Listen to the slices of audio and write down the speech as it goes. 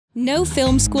No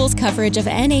Film School's coverage of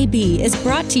NAB is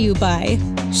brought to you by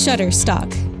Shutterstock,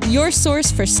 your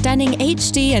source for stunning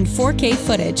HD and 4K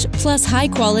footage, plus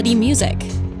high-quality music.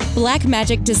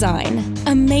 Blackmagic Design,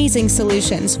 amazing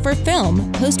solutions for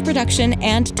film, post-production,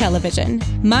 and television.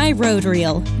 My Road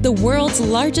Reel, the world's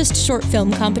largest short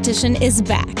film competition, is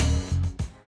back.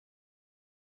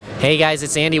 Hey guys,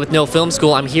 it's Andy with No Film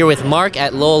School. I'm here with Mark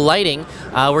at Lowel Lighting.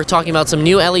 We're talking about some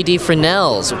new LED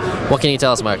Fresnels. What can you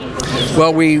tell us, Mark?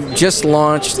 Well, we just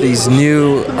launched these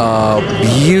new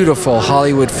beautiful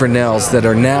Hollywood Fresnels that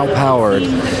are now powered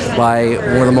by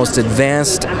one of the most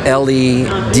advanced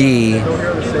LED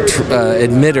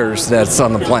emitters that's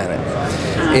on the planet.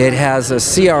 It has a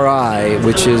CRI,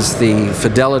 which is the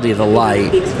fidelity of the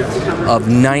light, of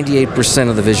 98%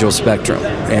 of the visual spectrum.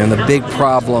 And the big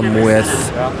problem with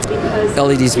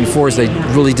LEDs before is they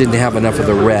really didn't have enough of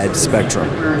the red spectrum.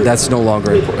 That's no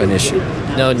longer an issue.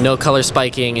 No color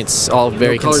spiking. It's all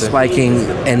very no color spiking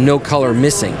and no color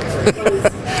missing,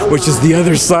 which is the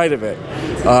other side of it.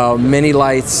 Many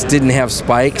lights didn't have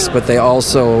spikes, but they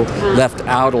also left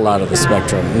out a lot of the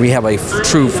spectrum. We have a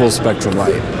true full spectrum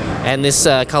light. And this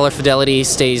color fidelity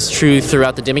stays true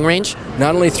throughout the dimming range?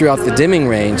 Not only throughout the dimming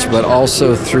range, but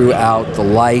also throughout the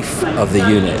life of the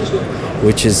unit,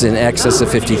 which is in excess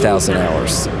of 50,000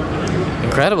 hours.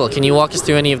 Incredible. Can you walk us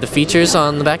through any of the features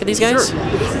on the back of these guys?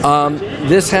 Sure.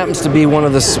 This happens to be one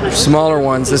of the smaller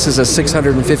ones. This is a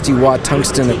 650 watt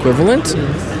tungsten equivalent.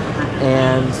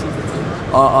 And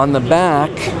on the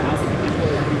back,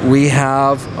 we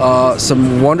have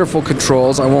some wonderful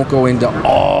controls. I won't go into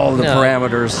all the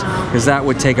parameters because that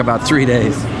would take about 3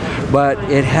 days. But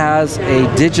it has a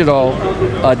digital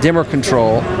dimmer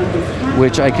control,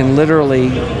 which I can literally,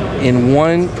 in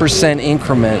 1%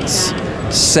 increments,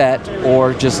 set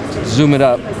or just zoom it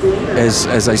up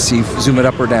as I see, zoom it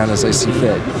up or down as I see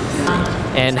fit.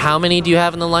 And how many do you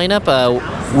have in the lineup?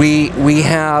 We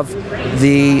have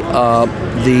the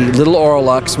little Aura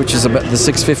Lux, which is about the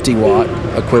 650 watt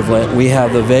equivalent. We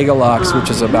have the Vega Lux, which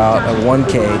is about a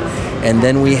 1K, and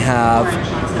then we have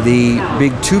the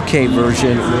big 2K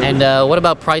version. And what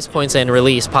about price points and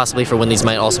release, possibly for when these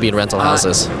might also be in rental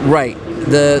houses? Right.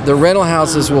 The rental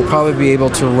houses will probably be able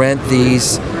to rent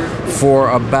these for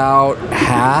about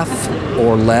half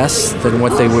or less than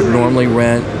what they would normally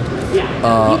rent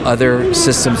other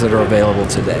systems that are available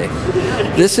today.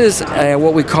 This is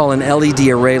what we call an LED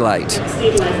array light,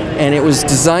 and it was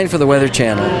designed for the Weather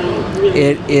Channel.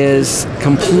 It is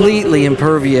completely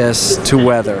impervious to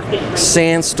weather.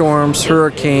 Sandstorms,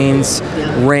 hurricanes,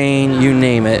 rain, you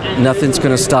name it. Nothing's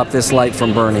going to stop this light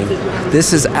from burning.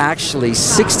 This is actually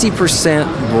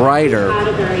 60% brighter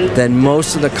than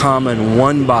most of the common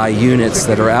 1-by units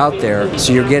that are out there,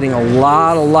 so you're getting a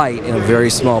lot of light in a very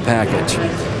small package.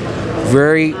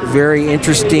 Very, very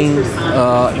interesting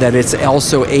that it's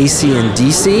also AC and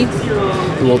DC.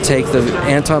 It will take the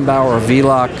Anton Bauer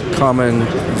V-Lock common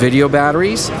video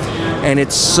batteries, and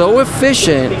it's so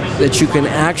efficient that you can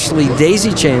actually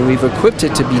daisy chain. We've equipped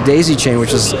it to be daisy chain,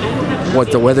 which is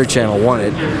what the Weather Channel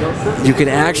wanted. You can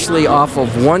actually, off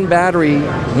of one battery,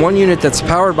 one unit that's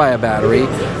powered by a battery,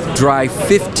 drive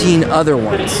 15 other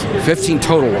ones, 15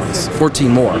 total ones, 14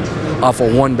 more, off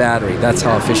of one battery. That's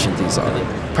how efficient these are.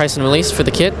 Price and release for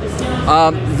the kit?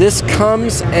 This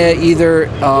comes either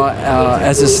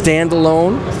as a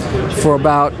standalone for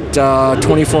about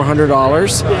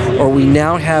 $2,400, or we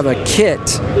now have a kit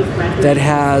that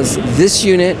has this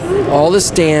unit, all the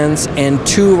stands, and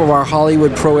 2 of our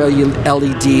Hollywood Pro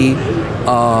LED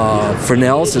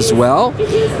Fresnels as well,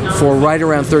 for right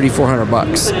around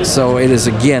 $3,400. So it is,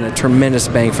 again, a tremendous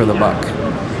bang for the buck.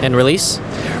 And release?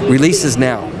 Release is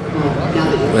now.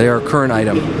 They are a current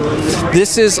item.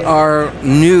 This is our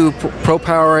new Pro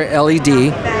Power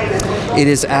LED. It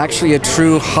is actually a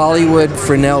true Hollywood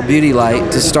Fresnel beauty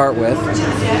light to start with.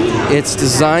 It's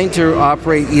designed to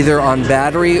operate either on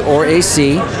battery or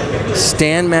AC.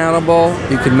 Stand mountable.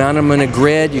 You can mount them in a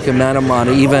grid. You can mount them on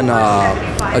even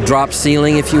a drop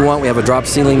ceiling if you want. We have a drop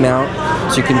ceiling mount,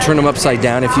 so you can turn them upside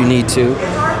down if you need to.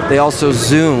 They also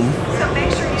zoom,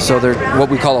 so they're what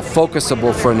we call a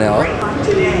focusable Fresnel.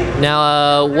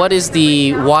 Now, what is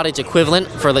the wattage equivalent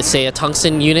for, let's say, a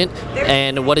tungsten unit,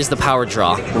 and what is the power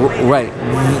draw? Right.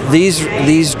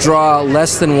 These draw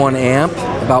less than 1 amp,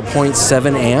 about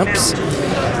 0.7 amps.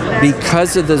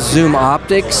 Because of the zoom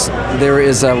optics, there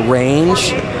is a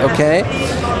range, okay?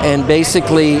 And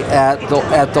basically, at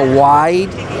the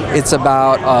wide, it's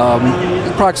about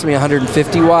approximately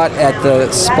 150 watt. At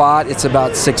the spot, it's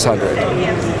about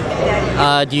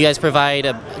 600. Do you guys provide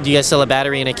do you guys sell a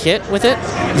battery and a kit with it?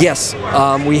 Yes,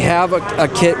 we have a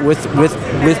kit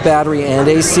with battery and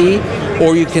AC,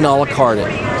 or you can a la carte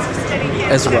it.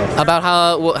 as well.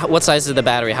 About what size is the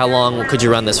battery? How long could you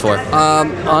run this for?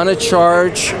 On a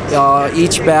charge,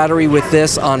 each battery with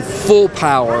this on full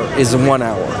power is 1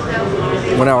 hour.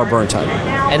 1 hour burn time.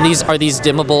 And are these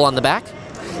dimmable on the back?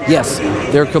 Yes,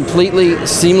 they're completely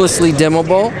seamlessly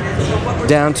dimmable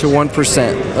down to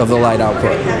 1% of the light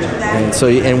output,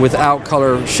 and without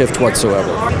color shift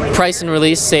whatsoever. Price and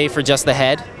release, say for just the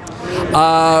head?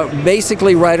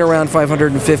 Basically right around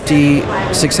 $550,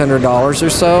 $600 or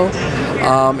so,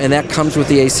 and that comes with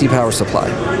the AC power supply.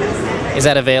 Is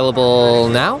that available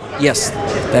now? Yes,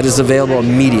 that is available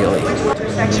immediately.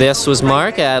 This was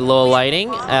Mark at Lowel Lighting,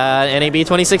 NAB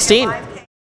 2016.